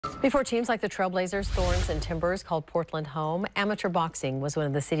Before teams like the Trailblazers, Thorns, and Timbers called Portland home, amateur boxing was one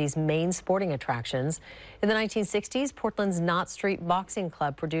of the city's main sporting attractions. In the 1960s, Portland's Knott Street Boxing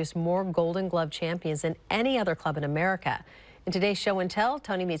Club produced more Golden Glove champions than any other club in America. In today's Show and Tell,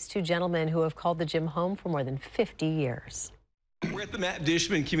 Tony meets two gentlemen who have called the gym home for more than 50 years. We're at the Matt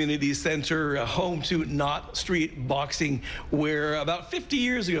Dishman Community Center, home to Knott Street Boxing, where about 50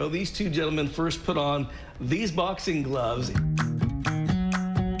 years ago, these two gentlemen first put on these boxing gloves.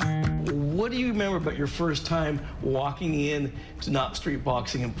 What do you remember about your first time walking in to Knott Street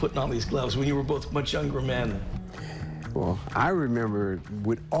Boxing and putting on these gloves when you were both much younger men? Well, I remember it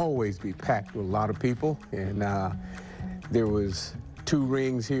would always be packed with a lot of people, and there was 2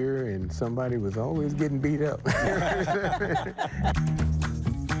 rings here, and somebody was always getting beat up. I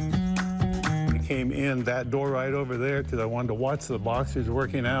came in that door right over there because I wanted to watch the boxers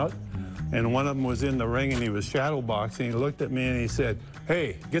working out, and one of them was in the ring and he was shadow boxing. He looked at me and he said,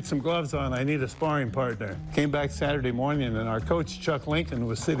 "Hey, get some gloves on, I need a sparring partner." Came back Saturday morning and our coach, Chuck Lincoln,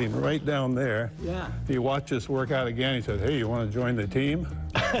 was sitting right down there. Yeah. He watched us work out again. He said, "Hey, you want to join the team?"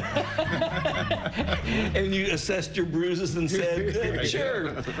 And you assessed your bruises and said,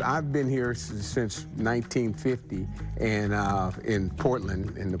 sure. I've been here since 1950 and in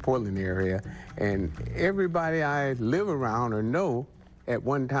Portland, in the Portland area, and everybody I live around or know at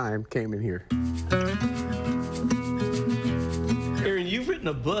one time came in here. You've written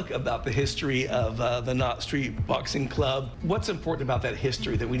a book about the history of the Knott Street Boxing Club. What's important about that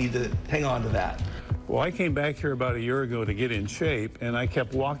history that we need to hang on to that? Well, I came back here about a year ago to get in shape, and I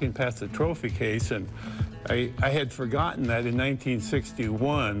kept walking past the trophy case, and I had forgotten that in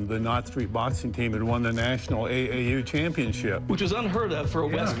 1961, the Knott Street Boxing team had won the National AAU Championship. Which was unheard of for a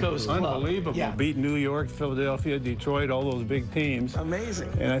West Coast club. Unbelievable. Yeah. Beat New York, Philadelphia, Detroit, all those big teams. Amazing.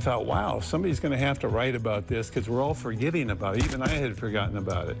 And I thought, wow, somebody's going to have to write about this because we're all forgetting about it. Even I had forgotten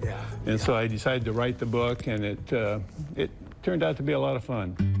about it. Yeah. And so I decided to write the book, and it turned out to be a lot of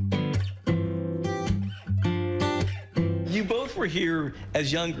fun. You both were here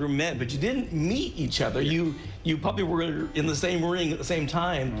as younger men, but you didn't meet each other. You probably were in the same ring at the same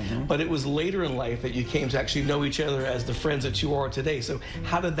time, but it was later in life that you came to actually know each other as the friends that you are today. So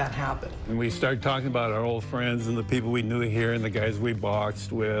how did that happen? And we started talking about our old friends and the people we knew here and the guys we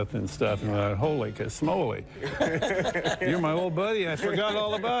boxed with and stuff. And I thought, holy smoly, you're my old buddy. I forgot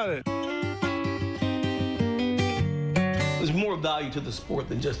all about it. There's more value to the sport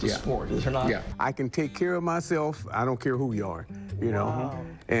than just the sport, is there not? Yeah, I can take care of myself. I don't care who you are, you know. Wow.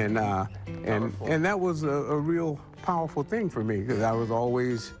 And that was a real powerful thing for me because I was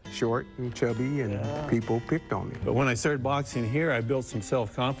always short and chubby, and people picked on me. But when I started boxing here, I built some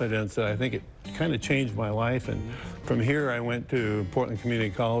self-confidence that I think it kind of changed my life. And from here, I went to Portland Community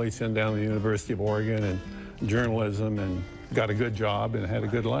College and down to the University of Oregon and journalism, and got a good job and had a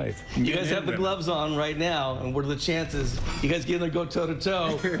good life. You guys have the gloves on right now, and what are the chances you guys get in there go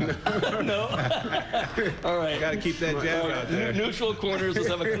toe-to-toe? No? All right. Got to keep that jab out there. Neutral corners. Let's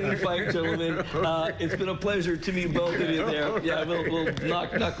have a clean fight, gentlemen. It's been a pleasure to meet both of you there. Yeah, we'll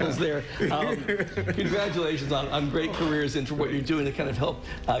knock knuckles there. Congratulations on great careers and for what you're doing to kind of help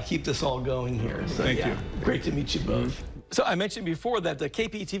keep this all going here. So, Thank you. Great to meet you both. So I mentioned before that the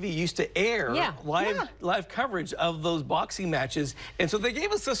KPTV used to air live coverage of those boxing matches, and so they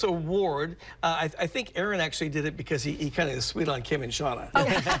gave us this award. I think Aaron actually did it because he kind of is sweet on Kim and Shauna,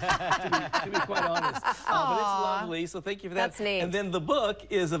 to be quite honest. But it's lovely, so thank you for that. That's neat. And then the book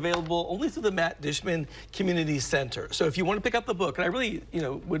is available only through the Matt Dishman Community Center. So if you want to pick up the book, and I really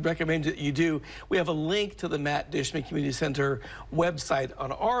would recommend that you do, we have a link to the Matt Dishman Community Center website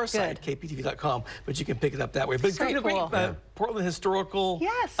on our site, kptv.com, but you can pick it up that way. But So cool. Portland historical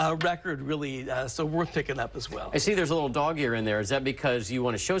record, really, so worth picking up as well. I see there's a little dog ear in there. Is that because you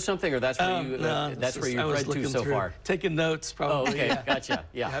want to show something, or that's where you that's where you've read to so far? Taking notes, probably. Oh, okay, gotcha.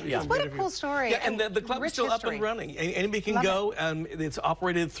 Yeah. What a cool story. Yeah, and the club is still up and running. Anybody can go. It's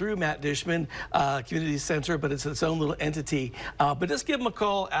operated through Matt Dishman Community Center, but it's its own little entity. But just give them a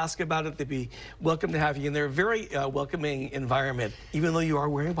call, ask about it. They'd be welcome to have you in there. Very welcoming environment, even though you are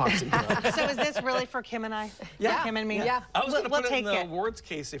wearing boxing gloves. So is this really for Kim and I? Yeah. Kim and me? Yeah. I was going to put it in the take it. awards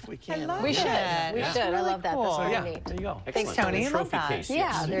case if we can. We should. We should. I Really love that. cool. That's So really yeah, neat. there you go. Thanks, Tony. Trophy Love that. case.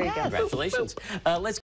 Yeah, there you go. Congratulations. Let's